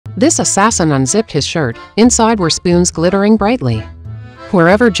This assassin unzipped his shirt. Inside were spoons glittering brightly.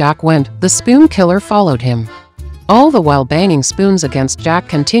 Wherever Jack went, the spoon killer followed him, all the while banging spoons against Jack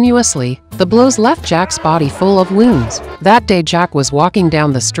continuously. The blows left Jack's body full of wounds. That day Jack was walking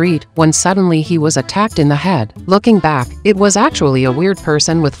down the street when suddenly he was attacked in the head. Looking back, it was actually a weird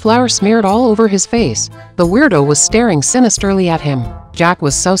person with flour smeared all over his face. The weirdo was staring sinisterly at him. Jack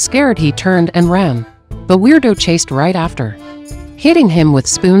was so scared he turned and ran. The weirdo chased right after, hitting him with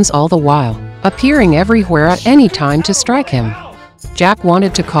spoons all the while, appearing everywhere at any time to strike him. Jack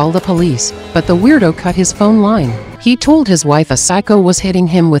wanted to call the police, but the weirdo cut his phone line. He told his wife a psycho was hitting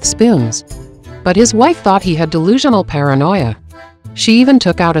him with spoons, but his wife thought he had delusional paranoia. She even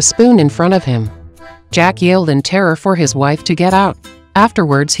took out a spoon in front of him. Jack yelled in terror for his wife to get out.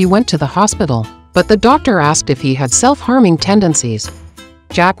 Afterwards he went to the hospital, but the doctor asked if he had self-harming tendencies.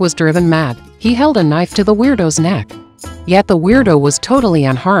 Jack was driven mad. He held a knife to the weirdo's neck. Yet the weirdo was totally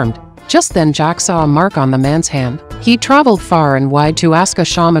unharmed. Just then Jack saw a mark on the man's hand. He traveled far and wide to ask a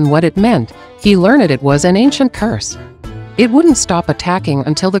shaman what it meant. He learned it was an ancient curse. It wouldn't stop attacking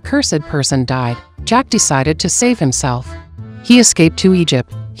until the cursed person died. Jack decided to save himself. He escaped to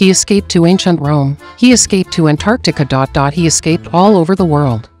Egypt. He escaped to ancient Rome. He escaped to Antarctica. He escaped all over the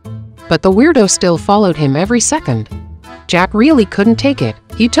world. But the weirdo still followed him every second. Jack really couldn't take it.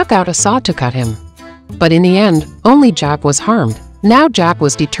 He took out a saw to cut him. But in the end, only Jack was harmed. Now Jack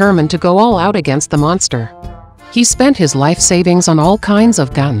was determined to go all out against the monster. He spent his life savings on all kinds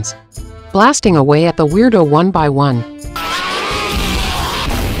of guns, blasting away at the weirdo one by one.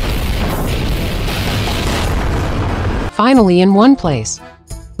 Finally in one place,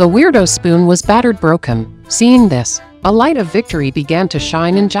 the weirdo's spoon was battered broken. Seeing this, a light of victory began to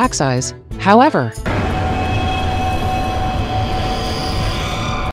shine in Jack's eyes. However,